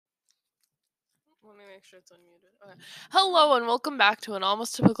Let me make sure it's unmuted. Okay. Hello and welcome back to an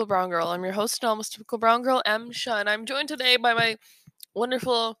Almost Typical Brown Girl. I'm your host, an Almost Typical Brown Girl, M. Shah, and I'm joined today by my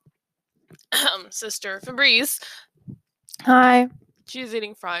wonderful sister, Fabrice. Hi. She's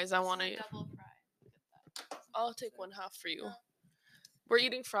eating fries. I want to. Double fry. I'll take one half for you. We're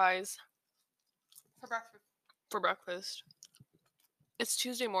eating fries For breakfast. for breakfast. It's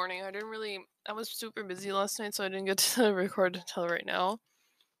Tuesday morning. I was super busy last night, so I didn't get to record until right now.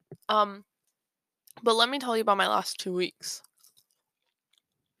 But let me tell you about my last 2 weeks.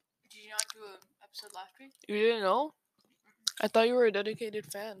 Did you not do an episode last week? You didn't know? I thought you were a dedicated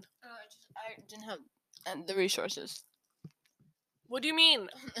fan. I didn't have the resources. What do you mean?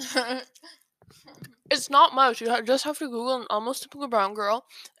 It's not much. You just have to Google an Almost Typical Brown Girl,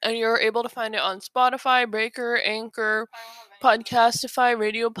 and you're able to find it on Spotify, Breaker, Anchor, Podcastify,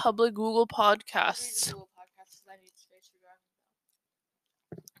 Radio Public, Google Podcasts. Google Podcasts. I need space for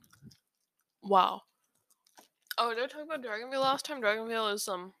Wow. Oh, did I talk about Dragonville last time? Dragonville is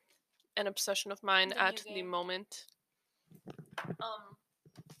an obsession of mine The at new the game. moment.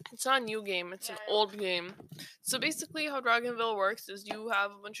 It's not a new game. It's an old game. So basically, how Dragonville works is you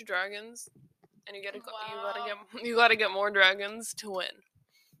have a bunch of dragons, and you gotta get more dragons to win.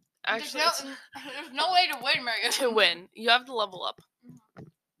 Actually, there's no way to win, Mario. to win, you have to level up.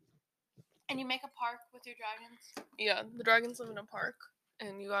 And you make a park with your dragons. Yeah, the dragons live in a park,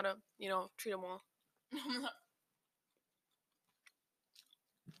 and you gotta, treat them well.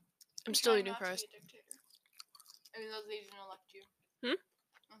 I'm still eating fries. Maybe those they didn't elect you.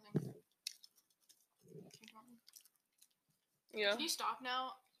 Nothing. Yeah. Can you stop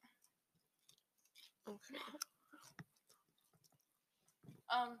now? Okay.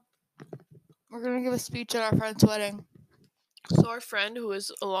 We're gonna give a speech at our friend's wedding. So our friend, who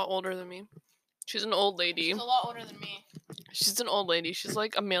is a lot older than me, she's an old lady. She's a lot older than me. She's an old lady. She's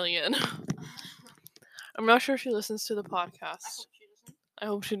like a million. I'm not sure if she listens to the podcast. I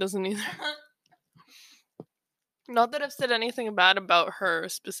hope she doesn't either. Not that I've said anything bad about her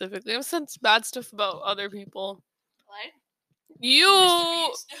specifically. I've said bad stuff about other people. What? You! Mr.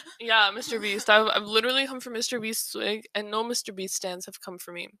 Beast. Yeah, Mr. Beast. I've literally come for Mr. Beast's wig, and no Mr. Beast stands have come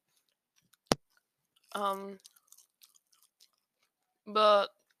for me. But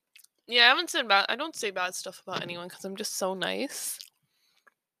yeah, I don't say bad stuff about anyone because I'm just so nice.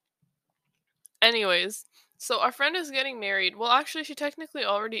 Anyways, so our friend is getting married. Well, actually, she technically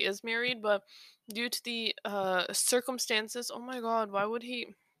already is married, but due to the circumstances, oh my god, why would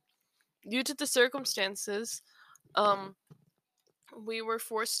he? Due to the circumstances, we were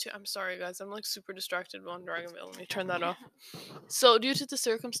forced to. I'm sorry, guys. I'm like super distracted on Dragonville. Let me turn that off. So, due to the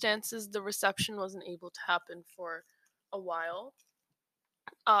circumstances, the reception wasn't able to happen for a while.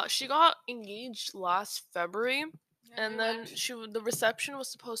 She got engaged last February, and then the reception was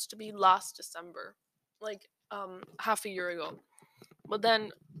supposed to be last December, like half a year ago. But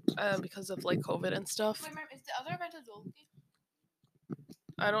then, because of like COVID and stuff, Wait, is the other event a Dolby?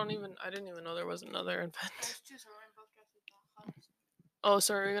 I didn't even know there was another event. There's two, so we're both dressed as the Oh,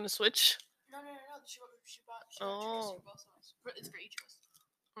 so are we gonna switch? No. She bought Oh. for both of us. It's for each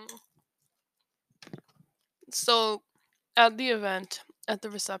of us. So, at the event, at the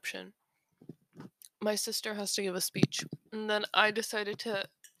reception, my sister has to give a speech, and then I decided to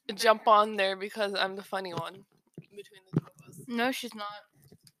jump on there because I'm the funny one between the two of us. No, she's not.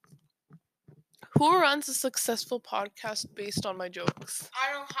 Who runs a successful podcast based on my jokes?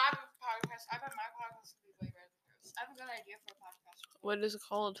 I don't have a podcast. I bet my podcast would be way better than yours. I have a good idea for a podcast. What is it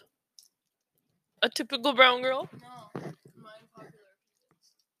called? A Typical Brown Girl? No, my unpopular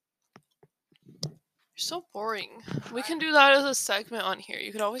opinions. You're so boring. We can do that as a segment on here.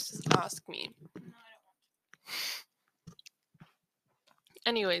 You could always just ask me. No, I don't want to.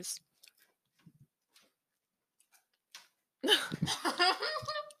 Anyways.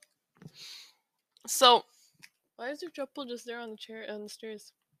 So, why is your triple just there on the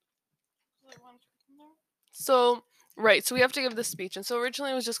stairs? So, right, so we have to give this speech, and so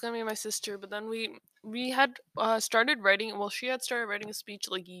originally it was just gonna be my sister, but then we had started writing. Well, she had started writing a speech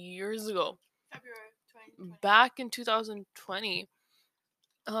like years ago, February 2020. back in 2020.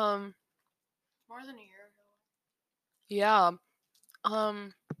 More than a year ago. Yeah.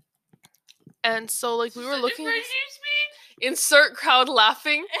 And so like we were looking at insert crowd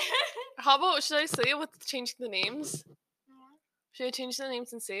laughing. How about, should I say it with changing the names? Should I change the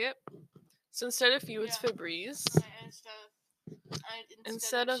names and say it? So instead of you, it's Fabrice.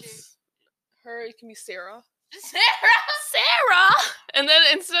 Instead of her, it can be Sarah. Sarah! And then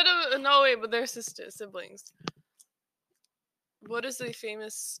instead of, no wait, but they're siblings. What is the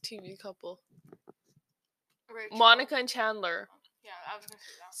famous TV couple? Rachel. Monica and Chandler. Yeah, I was gonna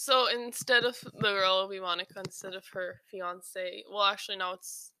say that. So instead of the girl will be Monica instead of her fiance. Well, actually, now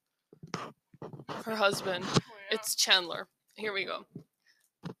it's her husband. Oh, yeah. It's Chandler. Here we go.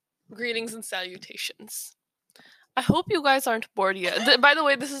 Greetings and salutations. I hope you guys aren't bored yet. By the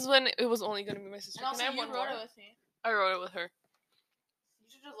way, this is when it was only going to be my sister. And also, Can I have you one wrote more? it with me. I wrote it with her.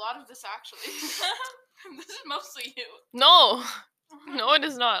 You did a lot of this actually. This is mostly you. No, no, it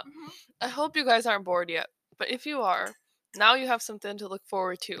is not. Mhm. I hope you guys aren't bored yet. But if you are, now you have something to look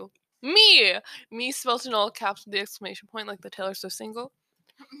forward to. Me spelled in all caps with the exclamation point like the Taylor Swift single.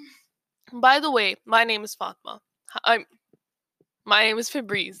 By the way, my name is Fatma. My name is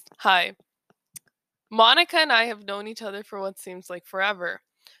Fabrice. Hi. Monica and I have known each other for what seems like forever.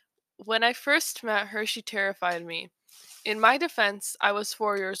 When I first met her, she terrified me. In my defense, I was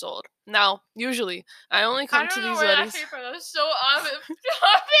 4 years old. Now, usually, I only come to these weddings. That was so obvious.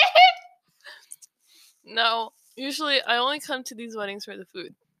 Now, usually, I only come to these weddings for the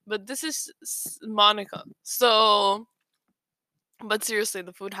food. But this is Monica. So, but seriously,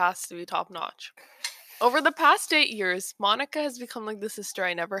 the food has to be top notch. Over the past 8 years, Monica has become like the sister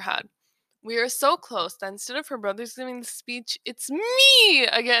I never had. We are so close that instead of her brothers giving the speech, it's me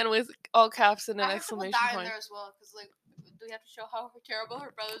again with all caps and an I exclamation die in point. there as well because like do we have to show how terrible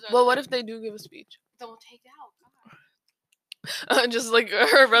her brothers are? Well, what if they do give a speech? Then we'll take it out. God. Just like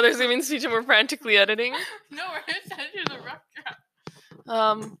her brothers giving the speech and we're frantically editing. No, we're gonna send you the rough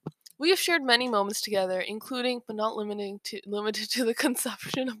draft. We have shared many moments together, including but not limited to the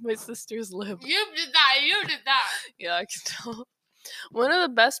conception of my sister's lib. You did that. Yeah, I can tell. One of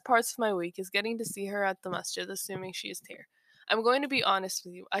the best parts of my week is getting to see her at the masjid, assuming she is there. I'm going to be honest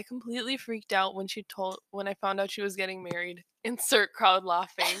with you. I completely freaked out when I found out she was getting married. Insert crowd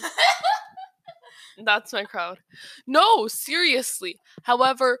laughing. That's my crowd. No, seriously.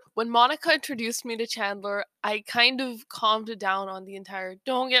 However, when Monica introduced me to Chandler, I kind of calmed down on the entire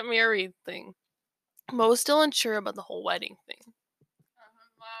don't get married thing. But was still unsure about the whole wedding thing.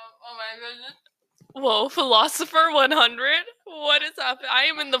 Wow. Oh my goodness. Whoa, Philosopher 100? What is happening? I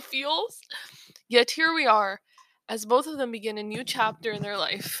am in the feels. Yet here we are, as both of them begin a new chapter in their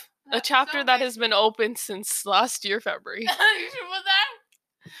life. A chapter that has been open since last year, February. You should put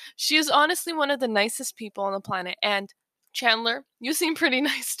that. She is honestly one of the nicest people on the planet, and Chandler, you seem pretty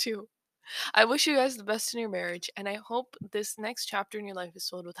nice too. I wish you guys the best in your marriage, and I hope this next chapter in your life is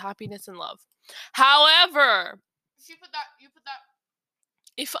filled with happiness and love. However, You put that.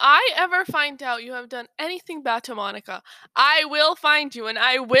 if I ever find out you have done anything bad to Monica, I will find you and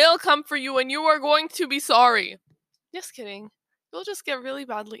I will come for you and you are going to be sorry. Just kidding. You'll just get really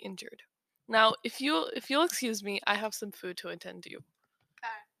badly injured. Now, if you'll excuse me, I have some food to attend to.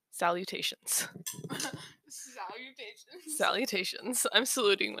 Salutations. Salutations. Salutations. I'm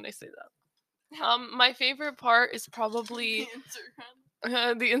saluting when I say that. My favorite part is probably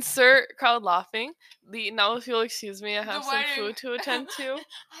the insert crowd laughing. Now, if you'll excuse me, I have some food to attend to.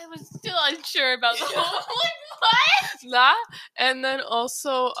 I was still unsure about the whole. What? That, and then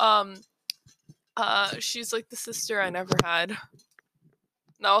also, she's like the sister I never had.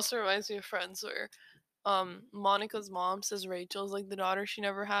 That also reminds me of Friends, where, Monica's mom says Rachel's like the daughter she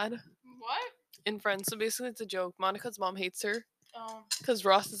never had. What? In Friends, so basically it's a joke. Monica's mom hates her Oh. because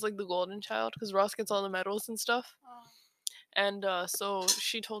Ross is like the golden child, because Ross gets all the medals and stuff. Oh. And so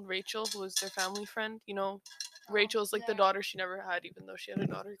she told Rachel, who was their family friend, Rachel's like the daughter she never had, even though she had a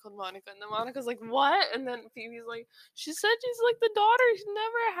daughter called Monica. And then Monica's like, what? And then Phoebe's like, she said she's like the daughter she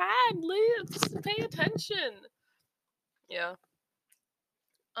never had. Just pay attention. Yeah.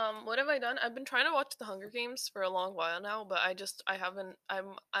 What have I done? I've been trying to watch the Hunger Games for a long while now, but I haven't.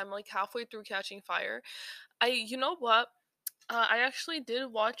 I'm like halfway through Catching Fire. You know what? I actually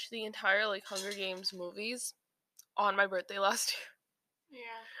did watch the entire like Hunger Games movies on my birthday last year.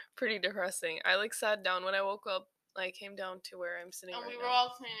 Yeah. Pretty depressing. I like sat down when I woke up. I came down to where I'm sitting And right we now. were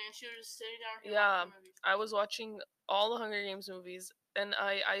all cleaning, and she was just sitting down here. Yeah, watching movies. I was watching all the Hunger Games movies, and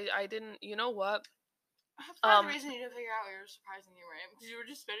I didn't. You know what? That's the reason you didn't figure out you're surprisingly right, because you were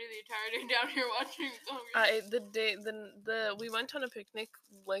just spending the entire day down here watching the Hunger Games. We went on a picnic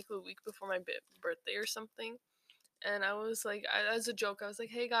like a week before my birthday or something, and I was like, as a joke, I was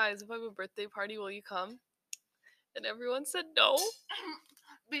like, hey guys, if I have a birthday party, will you come? And everyone said no.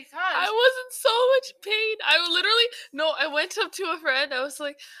 Because I was in so much pain. I went up to a friend. I was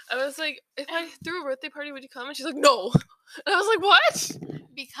like, if I threw a birthday party, would you come? And she's like, no. And I was like, what?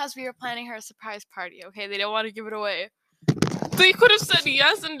 Because we were planning her a surprise party, okay? They don't want to give it away. They could have said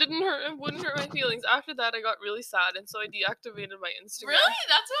yes and wouldn't hurt my feelings. After that, I got really sad, and so I deactivated my Instagram. Really?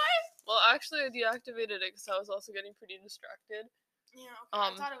 That's why? Well, actually, I deactivated it because I was also getting pretty distracted. Yeah,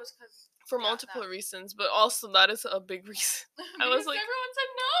 okay. I thought it was because... For multiple reasons, but also that is a big reason. I was like... everyone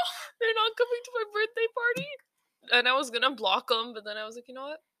said no! They're not coming to my birthday party! And I was gonna block them, but then I was like, you know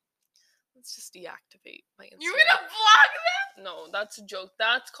what? Let's just deactivate my Instagram. You're gonna block them? No, that's a joke.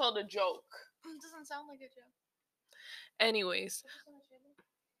 That's called a joke. It doesn't sound like a joke. Anyways.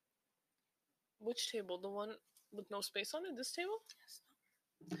 Which table? The one with no space on it? This table?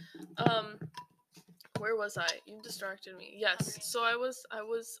 Yes. Where was I? You distracted me. Yes. So I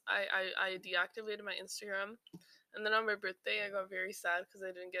deactivated my Instagram. And then on my birthday, I got very sad because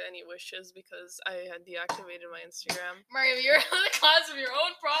I didn't get any wishes because I had deactivated my Instagram. Mariam, you're the cause of your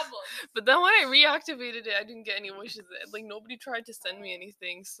own problem. But then when I reactivated it, I didn't get any wishes. Like, nobody tried to send me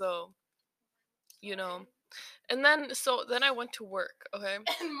anything, so, you know. And then I went to work, okay?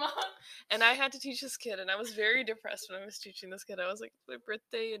 And I had to teach this kid, and I was very depressed when I was teaching this kid. I was like, it's my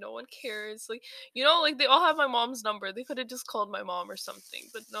birthday, and no one cares. Like, you know, like, they all have my mom's number. They could have just called my mom or something.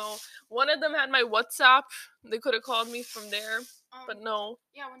 But no, one of them had my WhatsApp. They could have called me from there, but no.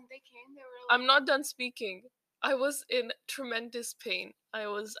 Yeah, when they came, they were like... I'm not done speaking. I was in tremendous pain. I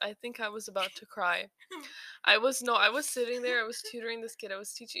think I was about to cry. I was sitting there, I was tutoring this kid, I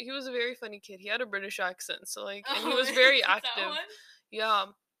was teaching. He was a very funny kid. He had a British accent, so like, and he was very active. Yeah.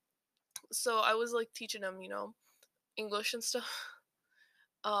 So I was like teaching him, you know, English and stuff.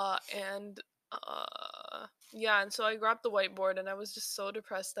 Yeah, and so I grabbed the whiteboard and I was just so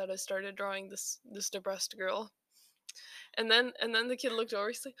depressed that I started drawing this depressed girl. And then the kid looked over.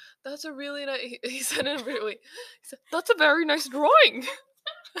 He's like, "That's a really nice." He said in a weird way. He said, "That's a very nice drawing."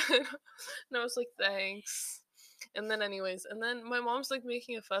 And I was like, "Thanks." And then my mom's like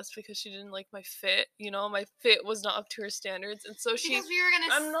making a fuss because she didn't like my fit. You know, my fit was not up to her standards, and so she.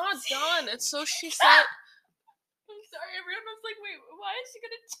 I'm not done. And so she said. I'm sorry, everyone was like, wait, why is she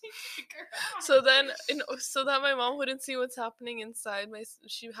gonna change the garage? So that my mom wouldn't see what's happening inside,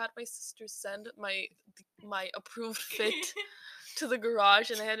 she had my sister send my approved fit to the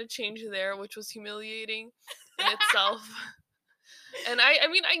garage, and I had to change there, which was humiliating in itself. And I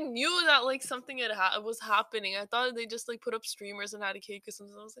mean, I knew that like something was happening. I thought they just like put up streamers and had a cake or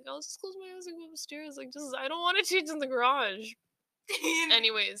something. I was like, I'll just close my eyes and go upstairs. Like, I don't want to change in the garage.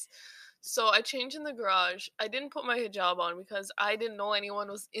 Anyways. So I changed in the garage. I didn't put my hijab on because I didn't know anyone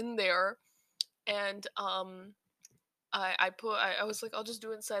was in there. And I was like, I'll just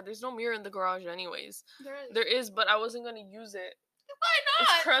do it inside. There's no mirror in the garage anyways. There is, but I wasn't gonna use it. Why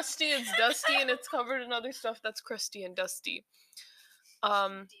not? It's crusty, it's dusty, and it's covered in other stuff that's crusty and dusty.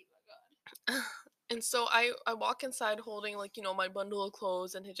 And so I walk inside holding like, you know, my bundle of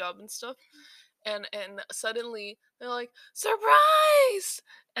clothes and hijab and stuff. And suddenly they're like, "Surprise!"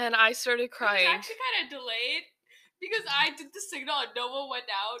 And I started crying. It was actually kind of delayed because I did the signal and no one went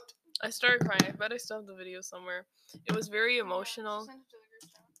out. I started crying. I bet I still have the video somewhere. It was very emotional.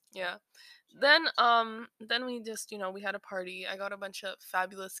 Yeah. Then we just, you know, we had a party. I got a bunch of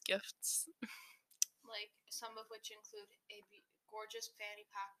fabulous gifts. Like some of which include a gorgeous fanny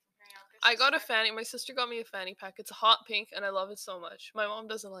pack. I got a fanny. My sister got me a fanny pack. It's a hot pink, and I love it so much. My mom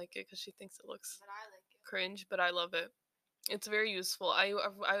doesn't like it because she thinks it looks cringe, but I love it. It's very useful. I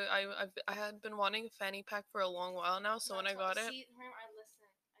had been wanting a fanny pack for a long while now, so when I got it, I listen.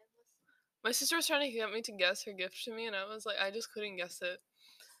 My sister was trying to get me to guess her gift to me, and I was like, I just couldn't guess it.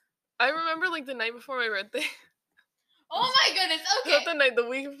 I remember like the night before my birthday. Oh my goodness! Okay. The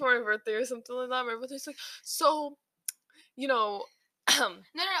week before my birthday or something like that. My brother's like, so, you know. No,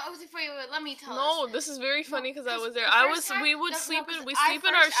 it was before you. Let me tell. No, this is very funny because I was there. We sleep in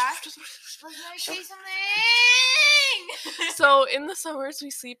our. Let me say something. So in the summers we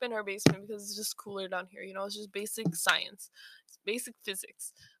sleep in our basement because it's just cooler down here. You know, it's just basic science, it's basic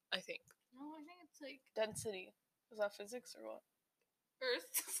physics. I think. No, I think it's like density. Is that physics or what?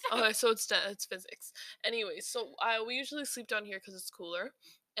 Earth. Okay, so it's physics. Anyways, so we usually sleep down here because it's cooler,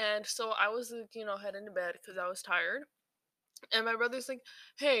 and so I was like, you know, heading to bed because I was tired. And my brother's like,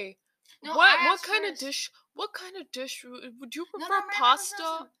 "Hey, what kind of dish would you prefer?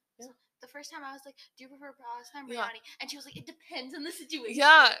 Pasta?" Yeah. The first time I was like, "Do you prefer pasta or biryani?" Yeah. And she was like, "It depends on the situation."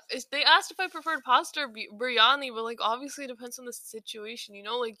 Yeah, they asked if I preferred pasta or biryani, but like obviously it depends on the situation. You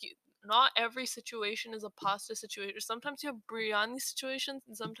know, like not every situation is a pasta situation. Sometimes you have biryani situations,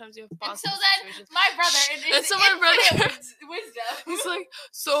 and sometimes you have pasta situations. My brother, wisdom. He's like,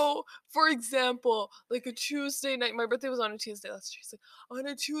 so for example, like a Tuesday night. My birthday was on a Tuesday last year. He's like, on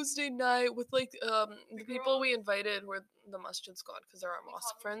a Tuesday night with like the people we invited were the masjid's gone because they're our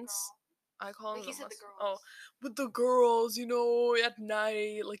mosque friends. I call them the girls. Oh, with the girls, you know, at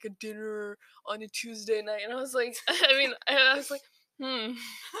night, like a dinner on a Tuesday night, and I was like, I was like.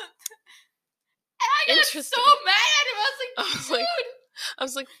 And I got so mad at him. I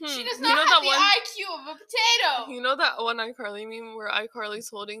was like, she does not have the IQ of a potato. You know that one iCarly meme where iCarly's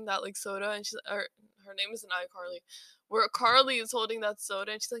holding that like soda and her name isn't iCarly, where Carly is holding that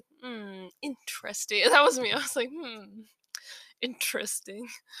soda and she's like, interesting. And that was me. I was like, interesting.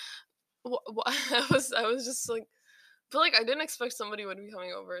 I was just like, but like I didn't expect somebody would be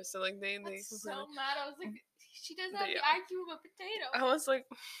coming over. So like they so mad. I was like, she doesn't have the IQ of a potato. I was like,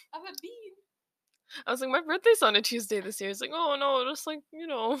 of a bean. I was like, my birthday's on a Tuesday this year. It's like, oh no, just like,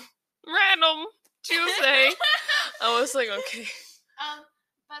 random Tuesday. I was like, okay.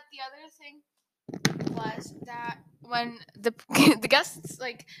 But the other thing was that when the guests,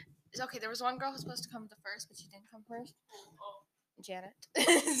 like, okay, there was one girl who was supposed to come first, but she didn't come first. Janet.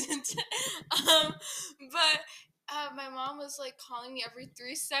 But my mom was like calling me every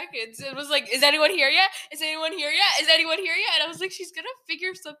 3 seconds. It was like, is anyone here yet? Is anyone here yet? Is anyone here yet? And I was like, she's gonna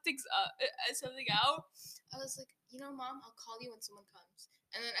figure something out. I was like, Mom, I'll call you when someone comes.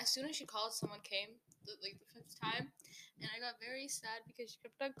 And then as soon as she called, someone came, like the 5th time. And I got very sad because she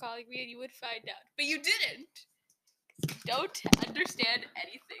kept on calling me and you would find out. But you didn't. You don't understand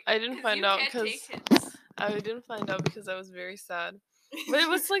anything. I didn't find out because I was very sad. But it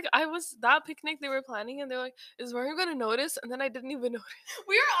was like, that picnic they were planning and they're like, is Mario gonna notice? And then I didn't even notice.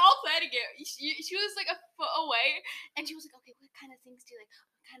 We were all planning it. She was like a foot away and she was like, okay, what kind of things do you like?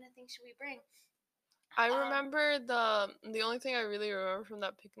 What kind of things should we bring? I remember the only thing I really remember from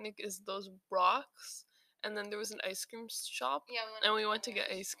that picnic is those rocks, and then there was an ice cream shop, we went to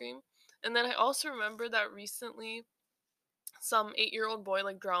get ice cream. And then I also remember that recently some 8-year-old boy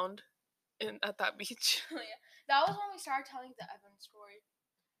like drowned at that beach. Oh yeah, that was when we started telling the Evan story.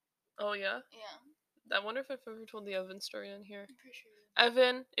 Oh yeah? Yeah. I wonder if I've ever told the Evan story on here. I'm pretty sure you did.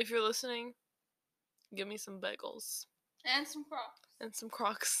 Evan, if you're listening, give me some bagels. And some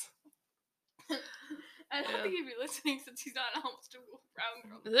Crocs. I don't think he'd be listening since he's not an almost typical brown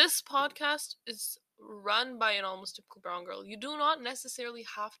girl. This podcast is run by an almost typical brown girl. You do not necessarily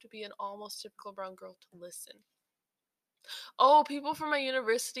have to be an almost typical brown girl to listen. Oh, people from my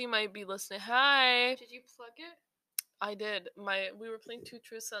university might be listening. Hi. Did you plug it? I did. We were playing 2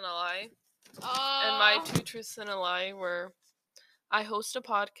 Truths and a Lie. Oh. And my 2 Truths and a Lie were, I host a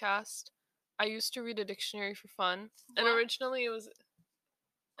podcast. I used to read a dictionary for fun. What? And originally it was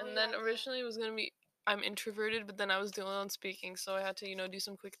going to be, I'm introverted, but then I was the only one speaking, so I had to, do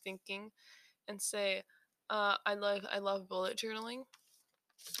some quick thinking and say, I love bullet journaling.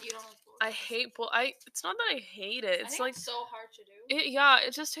 You don't like bullet? I hate it's not that I hate it. It's it's so hard to do.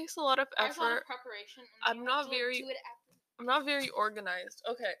 It just takes a lot of effort. There's a lot of preparation. I'm not very organized.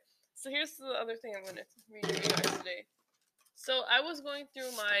 Okay, so here's the other thing I'm gonna read to you guys today. So I was going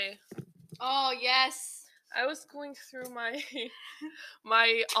through my. Oh yes. I was going through all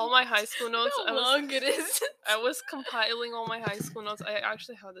my high school notes. How long it is. I was compiling all my high school notes. I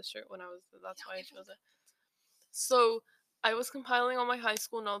actually had this shirt when I was. That's why I chose it. So I was compiling all my high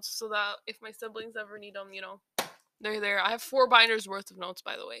school notes so that if my siblings ever need them, they're there. I have 4 binders worth of notes,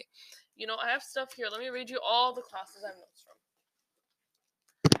 by the way. I have stuff here. Let me read you all the classes I have notes from.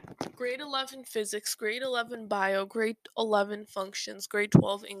 Grade 11 physics, grade 11 bio, grade 11 functions, grade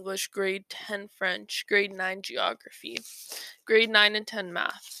 12 English, grade 10 French, grade 9 geography, grade 9 and 10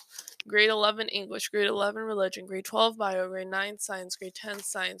 math, grade 11 English, grade 11 religion, grade 12 bio, grade 9 science, grade 10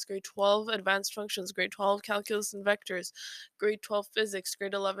 science, grade 12 advanced functions, grade 12 calculus and vectors, grade 12 physics,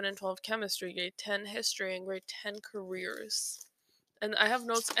 grade 11 and 12 chemistry, grade 10 history, and grade 10 careers. And I have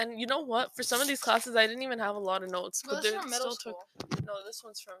notes, and you know what? For some of these classes, I didn't even have a lot of notes. But this from middle school. No, this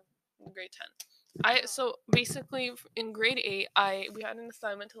one's from grade 10. So basically in grade 8, we had an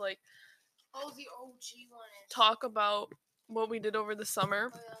assignment to the OG one talk about what we did over the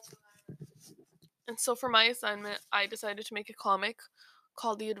summer. Oh, yeah, that's what I heard. And so for my assignment, I decided to make a comic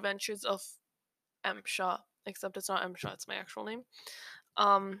called The Adventures of M. Shaw, except it's not M. Shaw, it's my actual name.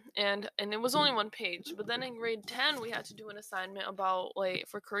 And it was only 1 page, but then in grade 10 we had to do an assignment about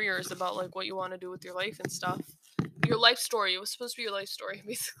for careers, about what you want to do with your life and stuff, your life story. It was supposed to be your life story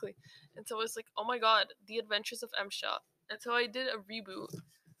basically. And so I was like, oh my god, The Adventures of M. Shaw. And so I did a reboot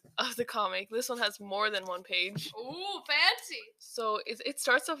of the comic. This one has more than 1 page. Ooh, fancy. So it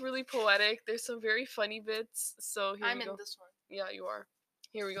starts off really poetic. There's some very funny bits. So here we go. I'm in this one. Yeah, you are.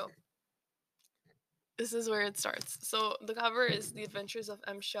 Here we go. This is where it starts. So the cover is The Adventures of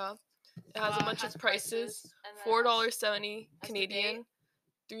M. Shaw. It has a bunch of prices. $4.70 Canadian,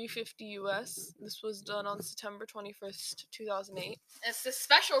 $3.50 US. This was done on September 21st, 2008. It's the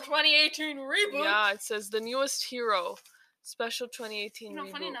special 2018 reboot. Yeah, it says the newest hero. Special 2018 No,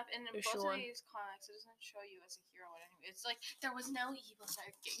 funny reboot. enough, in issue both of one. these comics, it doesn't show you as a hero or anything. It's like there was no evil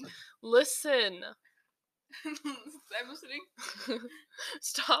lurking. Listen. I'm listening.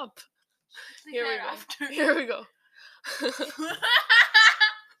 Stop. Leave Here we that go. after. Here we go.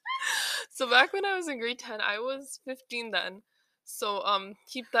 So back when I was in grade 10, I was 15 then. So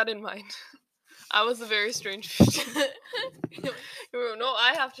keep that in mind. I was a very strange 15. No,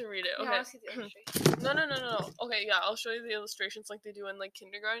 I have to read it. Yeah, I Okay. wanna see the illustration. No. Okay, yeah, I'll show you the illustrations like they do in like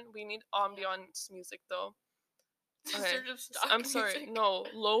kindergarten. We need ambiance music though. Okay. Sort of stock I'm sorry. music. No,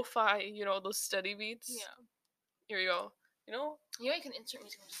 lo-fi, you know, those steady beats. Yeah. Here you go. You know, You can insert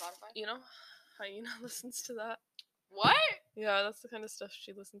music from Spotify. you know, Hyena listens to that. What? Yeah, that's the kind of stuff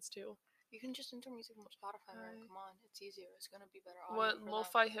she listens to. You can just enter music from Spotify, man. Right. Come on, it's easier. It's gonna be better audio. What for them.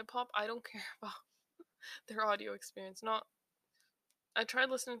 lo-fi hip hop? I don't care about their audio experience. Not. I tried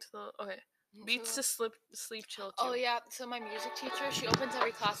listening to the beats to sleep chill too. Oh yeah, so my music teacher, she opens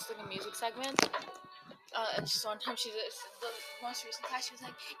every class with like a music segment. And sometimes she does the most recent class. She was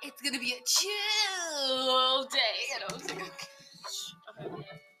like, "It's gonna be a chill day," and I was like, "Okay." Okay.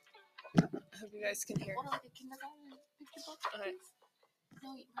 I hope you guys can hear. What, like a kindergarten picture book? Okay.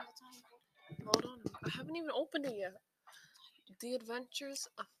 No, that's not important. Hold on. I haven't even opened it yet. The Adventures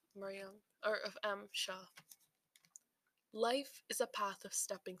of M. Shah. Life is a path of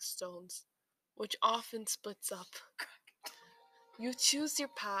stepping stones, which often splits up. You choose your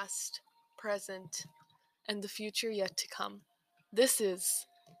past, present, and the future yet to come. This is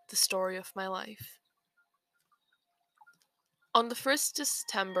the story of my life. On the 1st of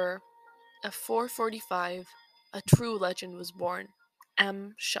September at 4:45, a true legend was born,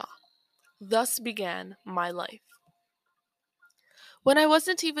 M. Shah. Thus began my life. When I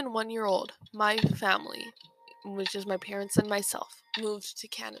wasn't even 1 year old, my family, which is my parents and myself, moved to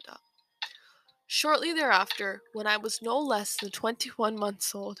Canada. Shortly thereafter, when I was no less than 21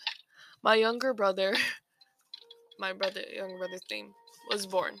 months old, my younger brother, younger brother's name, was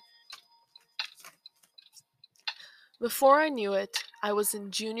born. Before I knew it, I was in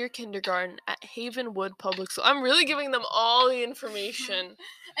junior kindergarten at Havenwood Public School. I'm really giving them all the information.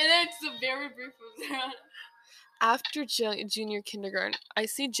 And then it's a very brief of their After junior kindergarten, I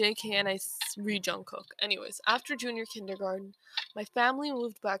see JK and I read Jungkook. Anyways, after junior kindergarten, my family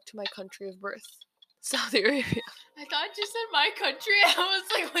moved back to my country of birth, Saudi Arabia. I thought you said my country. I was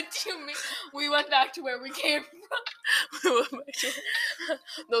like, what do you mean? We went back to where we came from.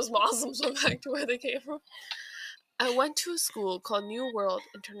 Those Muslims went back to where they came from. I went to a school called New World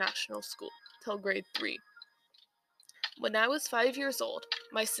International School till grade 3. When I was 5 years old,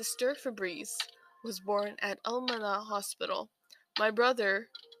 my sister Fabrice was born at Al Mana Hospital. My brother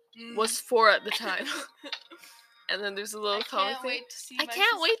was 4 at the time. And then there's a little comic thing. I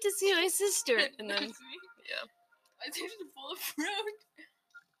can't wait to see my sister. And then, yeah. My sister's full of fruit.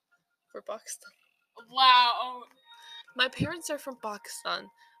 For Pakistan. Wow. My parents are from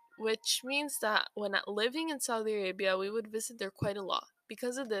Pakistan, which means that when living in Saudi Arabia, we would visit there quite a lot.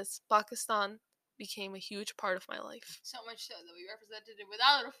 Because of this, Pakistan became a huge part of my life. So much so that we represented it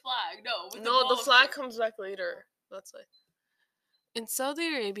without a flag. No, with No, the flag comes back later. That's why. In Saudi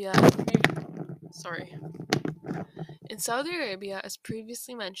Arabia, as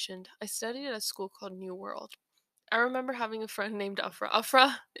previously mentioned, I studied at a school called New World. I remember having a friend named Afra.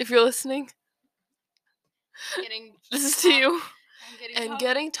 Afra, if you're listening, this is to you.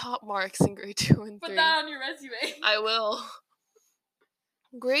 Getting top marks in grade 2 and 3. Put that on your resume. I will.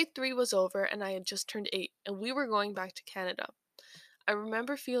 Grade 3 was over and I had just turned 8, and we were going back to Canada. I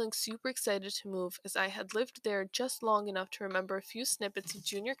remember feeling super excited to move as I had lived there just long enough to remember a few snippets of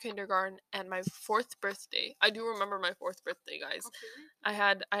junior kindergarten and my 4th birthday. I do remember my 4th birthday, guys. Okay. I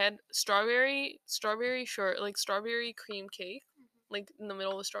had strawberry cream cake, like in the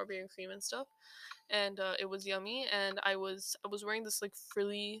middle with strawberry and cream and stuff. And it was yummy, and I was wearing this like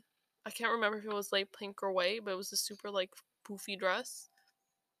frilly, I can't remember if it was like pink or white, but it was a super like poofy dress.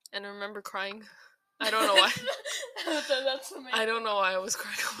 And I remember crying. I don't know why. That's amazing. I don't know why I was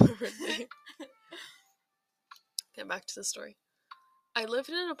crying on my birthday. Get back to the story. I lived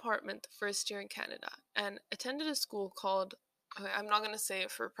in an apartment the first year in Canada and attended a school called, I'm not going to say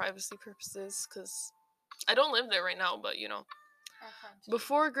it for privacy purposes because I don't live there right now, but you know.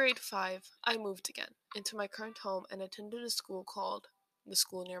 Before grade 5, I moved again into my current home and attended a school called the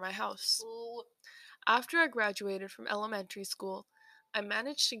school near my house. Ooh. After I graduated from elementary school, I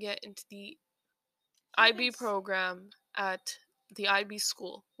managed to get into the IB program at the IB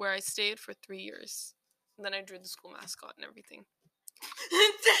school, where I stayed for 3 years. And then I drew the school mascot and everything.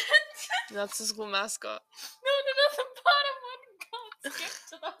 That's the school mascot. No, the bottom one. God, skip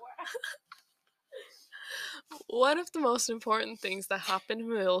to the One of the most important things that happened in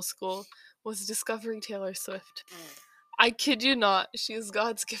middle school was discovering Taylor Swift. I kid you not, she is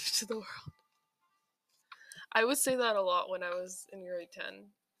God's gift to the world. I would say that a lot when I was in grade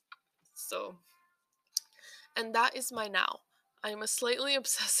 10. So, and that is my now. I am a slightly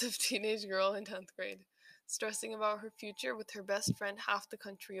obsessive teenage girl in 10th grade, stressing about her future with her best friend half the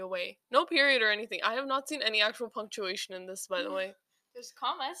country away. No period or anything. I have not seen any actual punctuation in this, by the way. There's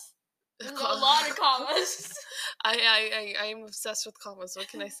commas. There's a lot of commas. I am obsessed with commas. What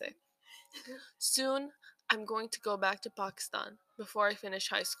can I say? Soon, I'm going to go back to Pakistan before I finish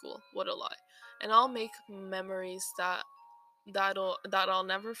high school. What a lie! And I'll make memories that I'll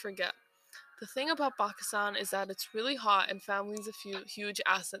never forget. The thing about Pakistan is that it's really hot and family's a huge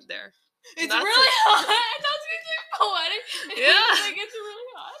asset there. It's That's really it. hot. I thought it was gonna be poetic. Yeah. Like it's really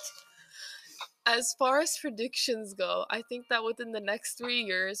hot. As far as predictions go, I think that within the next 3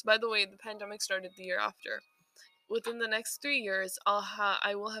 years, by the way, the pandemic started the year after. Within the next 3 years,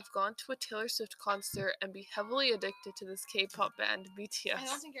 I will have gone to a Taylor Swift concert and be heavily addicted to this K-pop band BTS. I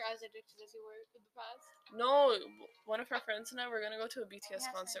don't think you're as addicted as you were in the past. No, one of our friends and I were gonna go to a BTS Yes,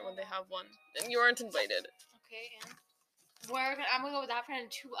 I concert know when they that. have one, and you weren't invited. Okay, and I'm gonna go with that friend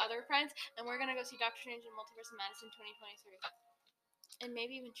and 2 other friends, and we're gonna go see Doctor Strange in Multiverse of Madness 2023, and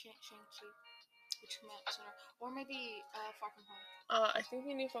maybe even Shang-Chi, which come out sooner, or maybe Far From Home. I think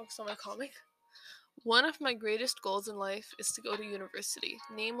we need to focus on my comic. One of my greatest goals in life is to go to university.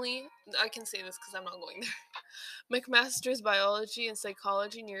 Namely, I can say this because I'm not going there. McMaster's Biology and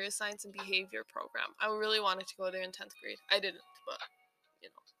Psychology, Neuroscience, and Behavior program. I really wanted to go there in 10th grade. I didn't, but,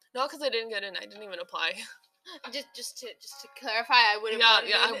 not because I didn't get in. I didn't even apply. Just to clarify, I would have.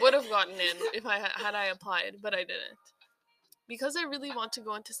 I would have gotten in if I had I applied, but I didn't. Because I really want to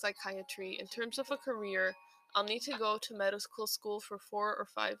go into psychiatry, in terms of a career, I'll need to go to medical school for 4 or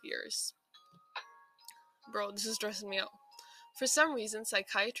 5 years. Bro, this is stressing me out. For some reason,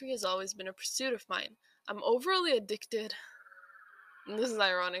 psychiatry has always been a pursuit of mine. I'm overly addicted. And this is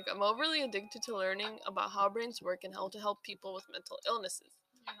ironic. I'm overly addicted to learning about how brains work and how to help people with mental illnesses.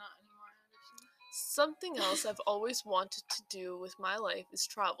 You're not anymore, Anderson. Something else I've always wanted to do with my life is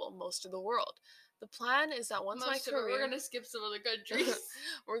travel most of the world. The plan is that once my career... We're gonna skip some other countries.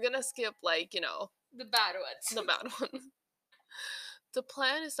 we're gonna skip, the bad ones. the bad ones. The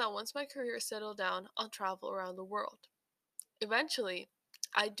plan is that once my career is settled down, I'll travel around the world. Eventually,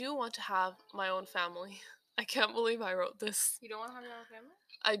 I do want to have my own family. I can't believe I wrote this. You don't want to have your own family?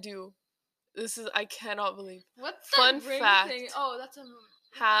 I do. I cannot believe. What's Fun that ring fact. thing? Oh, that's a...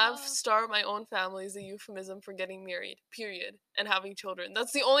 Start my own family is a euphemism for getting married, period, and having children.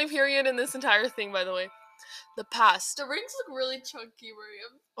 That's the only period in this entire thing, by the way. The past. The rings look really chunky,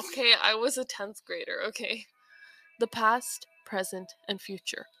 Miriam. Okay, I was a 10th grader, okay? The past, present, and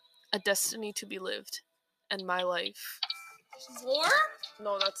future. A destiny to be lived. And my life. War?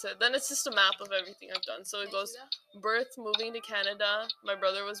 No, that's it. Then it's just a map of everything I've done. So it goes birth, moving to Canada. My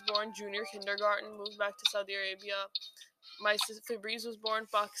brother was born, junior kindergarten, moved back to Saudi Arabia. My sister Fabrice was born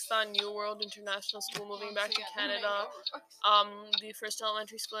Pakistan, New World International School, moving back to Canada. The first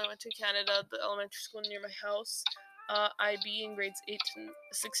elementary school I went to Canada, the elementary school near my house. IB in grades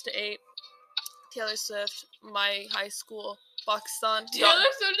 6 to 8. Taylor Swift, my high school, Pakistan.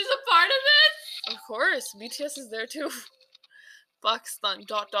 Taylor Swift is a part of this? Of course, BTS is there too. Pakistan, ...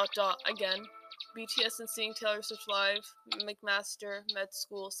 Again, BTS and seeing Taylor Swift live, McMaster, med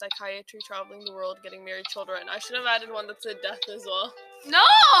school, psychiatry, traveling the world, getting married, children. I should have added one that said death as well. No!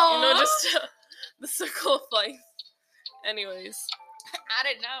 Just the circle of life. Anyways. Add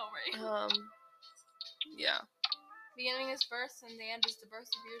it now, right? Yeah. Beginning is birth and the end is the birth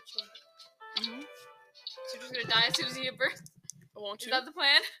of your children. Mm-hmm. So you're just gonna die as soon as you give birth? Won't you? Is that the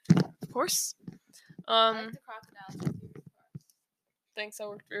plan? Of course. I like the crocodile. Thanks, I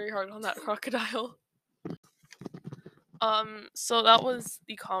worked very hard on that crocodile. So that was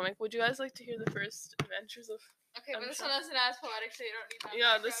the comic. Would you guys like to hear the first adventures of... Okay, but this one isn't as poetic, so you don't need that.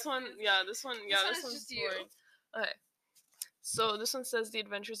 Yeah, this one is just boring. Okay. So this one says The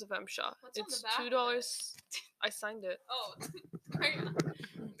Adventures of Emsha. What's it's on the back $2. I signed it. Oh, great.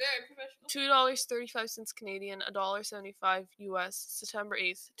 Very professional. $2.35 Canadian, $1.75 US, September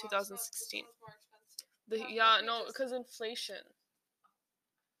 8th, 2016. Because inflation.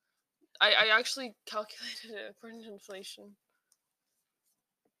 I actually calculated it according to inflation.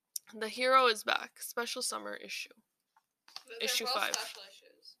 The Hero is Back. Special summer issue. Issue 5.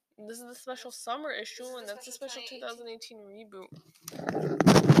 This is the special summer issue, and that's the special 2018 reboot.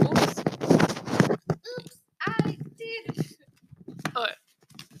 Oops, I did. Okay,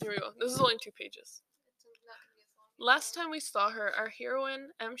 here we go. This is only 2 pages. Last time we saw her, our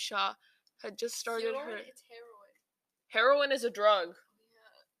heroine, Emsha, had just started her... It's heroine. Heroin is a drug.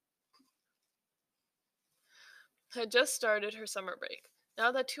 Yeah. Had just started her summer break.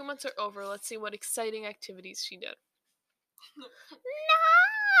 Now that 2 months are over, let's see what exciting activities she did.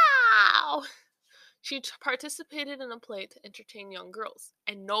 Now! She participated in a play to entertain young girls,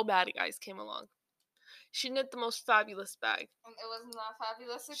 and no bad guys came along. She knit the most fabulous bag. It was not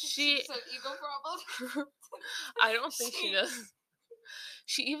fabulous. She- She's an ego problem. I don't think she does.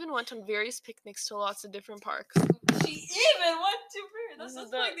 She even went on various picnics to lots of different parks. She even went to her. This This is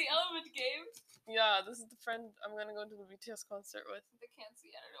is like the element game. Yeah, this is the friend I'm gonna go to the BTS concert with. They can't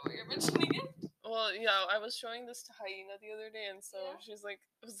see. I don't know what you're mentioning it. Well, yeah, I was showing this to Hyena the other day, and so Yeah. she's like,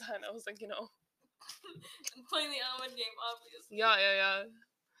 "What's that?" And I was like, And playing the element game, obviously. yeah.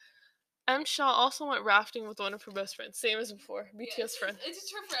 M. Shaw also went rafting with one of her best friends, same as before, BTS Yeah, friend. It's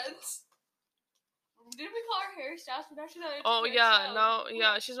just her friends. Did we call her Harry Styles? But actually, no, it's Oh Harry yeah, Styles. now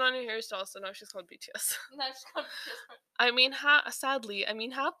yeah, she's running hairstyle, so now she's called BTS. Now she's called BTS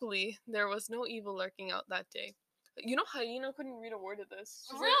friend. Happily, there was no evil lurking out that day. You know, Hyena couldn't read a word of this.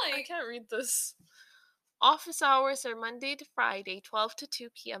 She's like, Really? I can't read this. Office hours are Monday to Friday, 12 to 2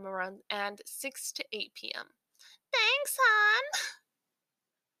 p.m. around and 6 to 8 p.m. Thanks, hon.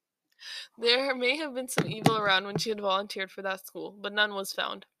 There may have been some evil around when she had volunteered for that school, but none was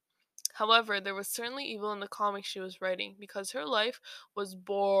found. However, there was certainly evil in the comic she was writing because her life was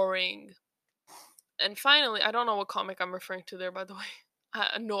boring. And finally, I don't know what comic I'm referring to there, by the way. I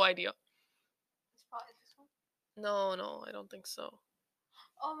have no idea. It's probably this one. No, I don't think so.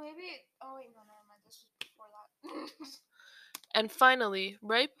 Oh, maybe. Oh, wait, no, never mind. This was before that. And finally,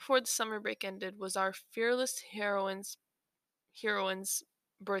 right before the summer break ended, was our fearless heroine's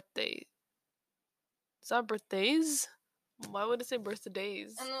birthday. Is that birthdays? Why would it say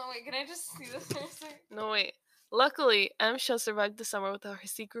birthdays? No, wait, can I just see this for a second? No, wait. Luckily, M. Shaw survived the summer without her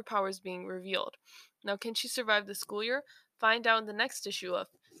secret powers being revealed. Now, can she survive the school year? Find out in the next issue of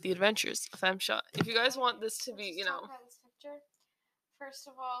The Adventures of M. Shaw. If you guys want this to be, Let's you talk know... about this picture. First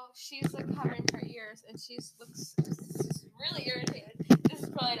of all, she's like covering her ears, and she looks really irritated. This is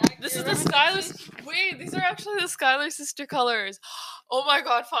probably an This is accurate the Skylar... representation. Wait, these are actually the Skylar sister colors. Oh my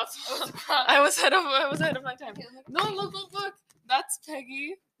god, Fatima. I was ahead of my time. Okay, look. No, look. That's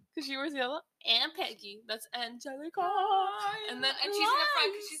Peggy, because she wears yellow. And Peggy. That's Angelica. And then and she's in the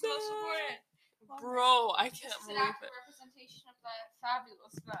front because she's the most important. Bro, I can't This is an believe accurate it. representation of that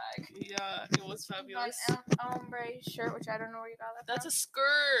fabulous bag. Yeah, it was fabulous. An ombre shirt, which I don't know where you got that That's a from.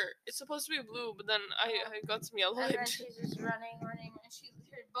 skirt. It's supposed to be blue, but then I got some yellow. And then she's just running, and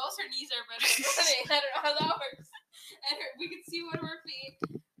both her knees are running. I don't know how that works. And we can see one of her feet.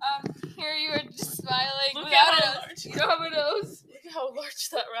 Here you are just smiling Look without at a how nose. large- You don't have a nose. Look at how large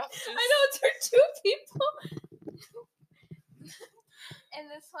that raft is. I know, it's for two people. And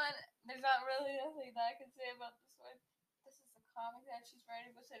this one, there's not really nothing that I can say about this one. This is the comic that she's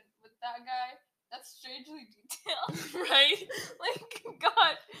writing with that guy. That's strangely detailed. Right? Like,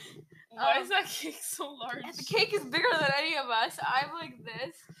 God. Why is that cake so large? And the cake is bigger than any of us. I'm like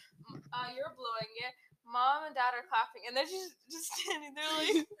this. You're blowing it. Mom and Dad are clapping. And then she's just standing there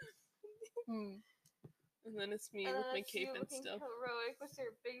like... And then it's me and with then my it's you cape and looking stuff. heroic with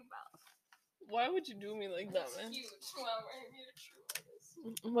your big mouth. Why would you do me like that, That's man? huge. Well, you're a true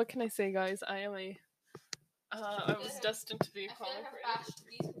artist. What can I say, guys? I am a... I was destined to be a I feel like comic I've writer. bashed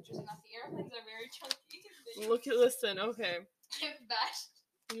these pictures enough. The airplanes are very chunky. Listen, okay. I've bashed.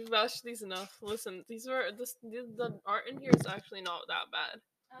 You've bashed these enough. Listen, the art in here is actually not that bad.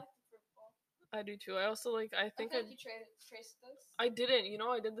 I like the purple. I do too. I also like, I think I feel like you traced this. I didn't, you know,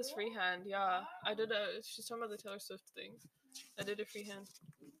 I did this Yeah. freehand, yeah. I Wow. did she's talking about the Taylor Swift thing. I did it freehand.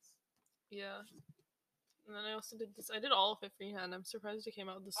 Yeah. And then I also did this, I did all of it freehand. I'm surprised it came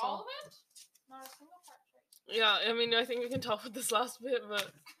out this All well. of it? Not a single part traced. Yeah, I mean, I think we can tell with this last bit, but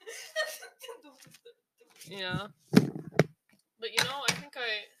yeah. But you know, I think I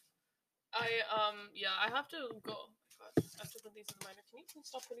have to go. Oh my god, I have to put these in the binder. Can you please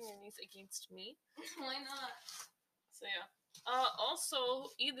stop putting your knees against me? Why not? So yeah. Also,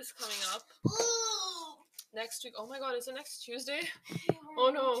 Eid is coming up Ooh! next week. Oh my god, is it next Tuesday? Hey, Oh,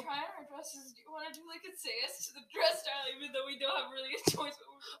 we're no. trying our dresses. Do you want to do like a sayas to the dress style, even though we don't have really a choice?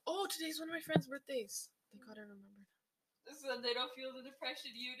 Oh, today's one of my friend's birthdays. Thank god I remembered. So they don't feel the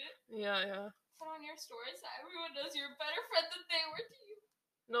depression you did. Yeah. Put on your stories so everyone knows you're a better friend than they were to you.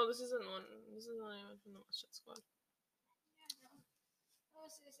 No, this isn't one. This isn't anyone from the Mustard Squad. Yeah, no. Oh,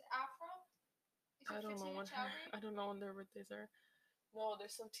 is it Afro? Is I it don't know Christina when Chowdhury? I don't know when their birthdays are. No,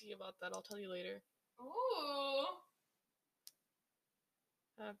 there's some tea about that. I'll tell you later. Ooh.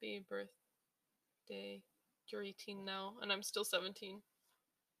 Happy birthday. You're 18 now, and I'm still 17.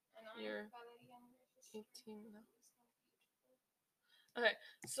 I know. You're Valerie Young versus 18 now. Okay,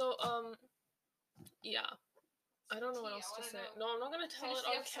 so yeah. I don't know what Tea, I else to wanna say. know. No, I'm not gonna tell Finish it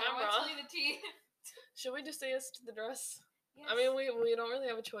the on episode. I want to camera. tell you the tea. Should we just say yes to the dress? Yes. I mean, we don't really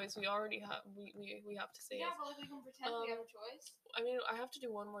have a choice. We already have we have to say Yeah, yes. but like we can pretend we have a choice. I mean, I have to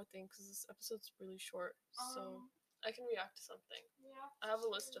do one more thing because this episode's really short, so I can react to something. I have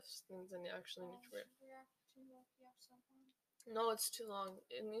a list of things I actually need to react. No, it's too long.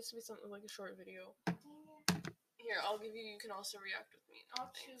 It needs to be something like a short video. Here, I'll give you. You can also react with me.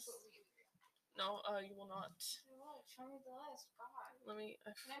 I'll choose what we react. No, you will not. What? Show me the list. God. Let me.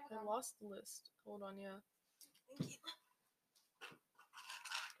 I lost the list. Hold on, yeah. Thank you.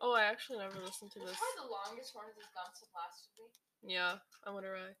 Oh, I actually never listened to this. Probably the longest one of these guns have lasted me. Yeah, I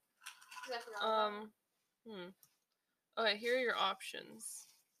wonder why. Exactly. Okay, here are your options.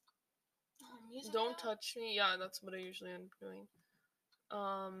 Music Don't video? touch me. Yeah, that's what I usually end up doing.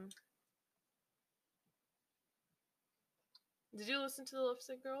 Did you listen to the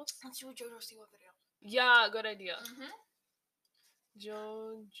Lipstick Girls? Let's do a JoJo Siwa video. Yeah, good idea. Mm-hmm.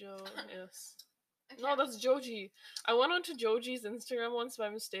 Jojo, yes. Okay. No, that's Joji. I went onto Joji's Instagram once by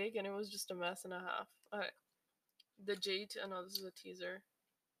mistake, and it was just a mess and a half. Okay. The Jade. Oh no, this is a teaser.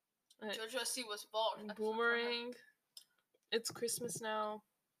 Okay. JoJo Siwa's bald. Boomerang. It's Christmas now.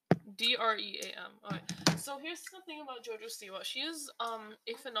 DREAM. Alright. So here's the thing about JoJo Siwa. She is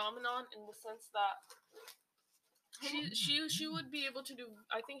a phenomenon in the sense that she would be able to do.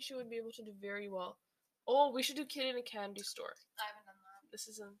 I think she would be able to do very well. Oh, we should do Kid in a Candy Store. I haven't done that. This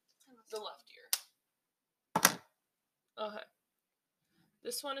is in the left ear. Okay.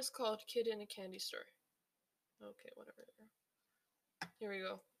 This one is called Kid in a Candy Store. Okay, whatever. Here we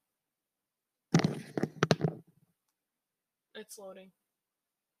go. It's loading.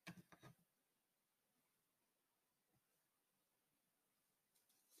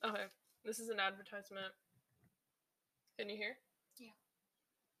 Okay, this is an advertisement. Can you hear? Yeah.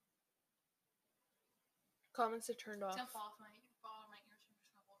 Comments are turned off. It's gonna fall off my ears. I'm just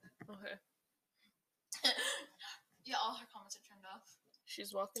gonna hold it. Okay. Yeah, all her comments are turned off.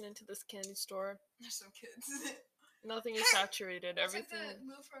 She's walking into this candy store. There's some kids. Nothing is saturated. That's Everything. like the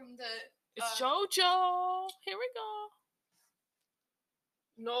move from the. It's JoJo. Here we go.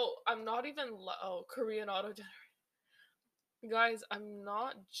 No, I'm not even. Oh, Korean auto generator. Guys, I'm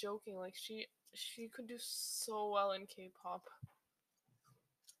not joking. Like she could do so well in K-pop.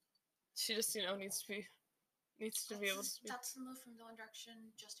 She just needs to be able to be. That's the move from the One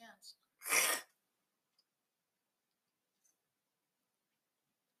Direction Just Dance.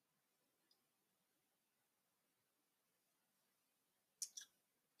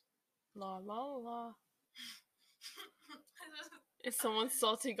 La la la. If someone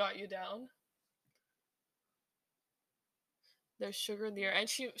salty got you down. There's sugar in the air, and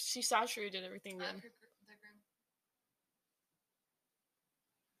she saturated everything then. The green.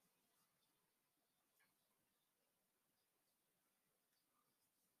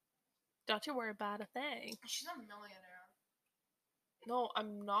 Don't you worry about a thing. She's a millionaire. No,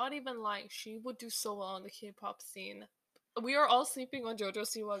 I'm not even lying. She would do so well on the K-pop scene. We are all sleeping on JoJo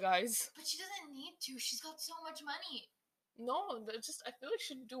Siwa, guys. But she doesn't need to. She's got so much money. No, just I feel like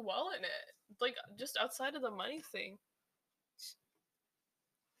she'd do well in it. Like just outside of the money thing.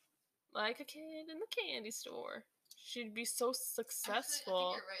 Like a kid in the candy store. She'd be so successful. Actually, I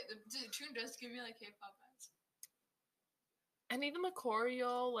think you're right. The tune does give me like K-pop vibes. And even the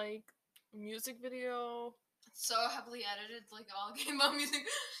choreo, like music video. It's so heavily edited, like all K-pop music.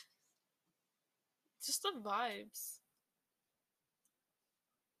 Just the vibes.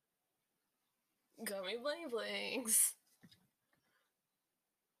 Gummy bling blings.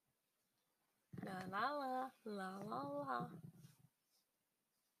 La la la la la la.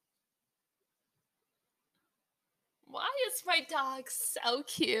 Why is my dog so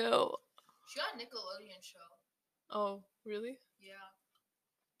cute? She got a Nickelodeon show. Oh, really? Yeah.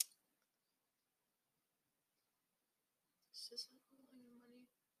 Is this money?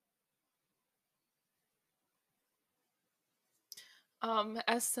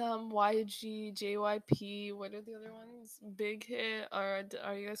 SMYG, JYP. What are the other ones? Big Hit. Are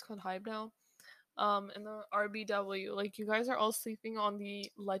you guys called Hype now? And the RBW. Like you guys are all sleeping on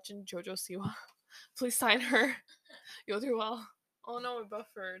the legend JoJo Siwa. Please sign her. You'll do well. Oh no, it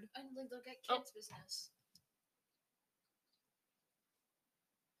buffered. And like they'll get kids business.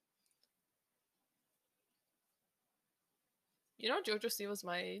 You know JoJo Siwa's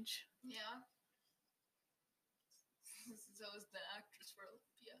my age. Yeah. So is the actress for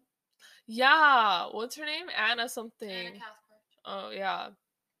Olympia. Yeah. What's her name? Anna something. Anna Cathcart. Oh yeah.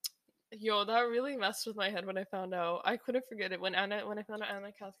 Yo, that really messed with my head when I found out. I couldn't forget it when I found out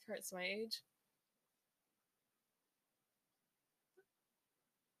Anna Cathcart's my age.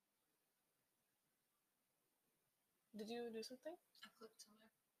 Did you do something? I clicked somewhere.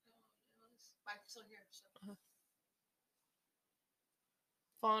 I don't know what it was. But I'm still here, so.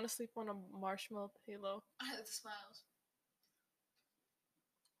 Falling asleep on a marshmallow pillow. I like the smiles.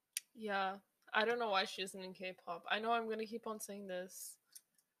 Yeah. I don't know why she isn't in K-pop. I know I'm gonna keep on saying this.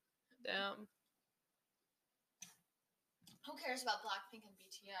 Damn. Who cares about Blackpink and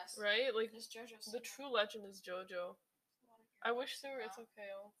BTS? Right? Like, There's JoJo. the true legend is JoJo. I wish there were. It's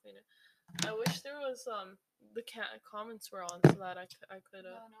okay. I'll clean it. I wish there was the comments were on so that I could.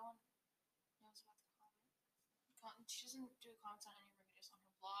 No one knows about the comment. She doesn't do comments on any of her videos on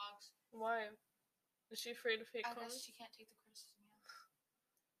her vlogs. Why? Is she afraid of hate I comments? guess she can't take the criticism.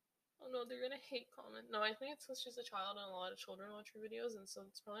 Yeah. Oh no, they're gonna hate comment. No, I think it's because she's a child and a lot of children watch her videos, and so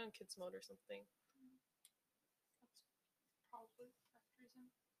it's probably on kids mode or something. That's probably that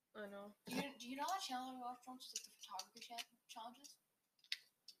reason. I know. Do you know that channel I watched once? Like the photography challenges.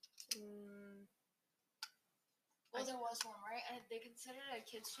 Well, there was one, right? And they considered it a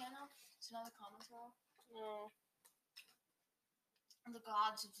kids channel, so now the comments are all. No. The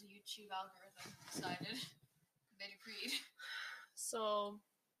gods of the YouTube algorithm decided. They decreed. So,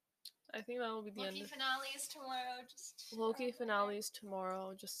 I think that will be the Loki end. finale is tomorrow. Loki finale is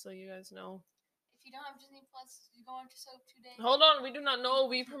tomorrow, just so you guys know. If you don't have Disney Plus, you go on to Soap today. Hold on, we do not know.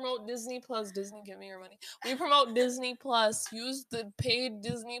 We promote Disney Plus. Disney, give me your money. We promote Disney Plus. Use the paid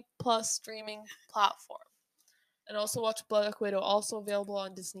Disney Plus streaming platform. And also watch Black Widow, also available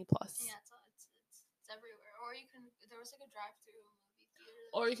on Disney Plus. Yeah, it's everywhere. Or you can, there was like a drive-through movie theater.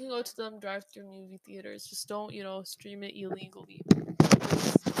 Or you can go to them drive-through movie theaters. Just don't, stream it illegally.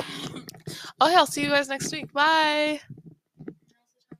 Okay, I'll see you guys next week. Bye!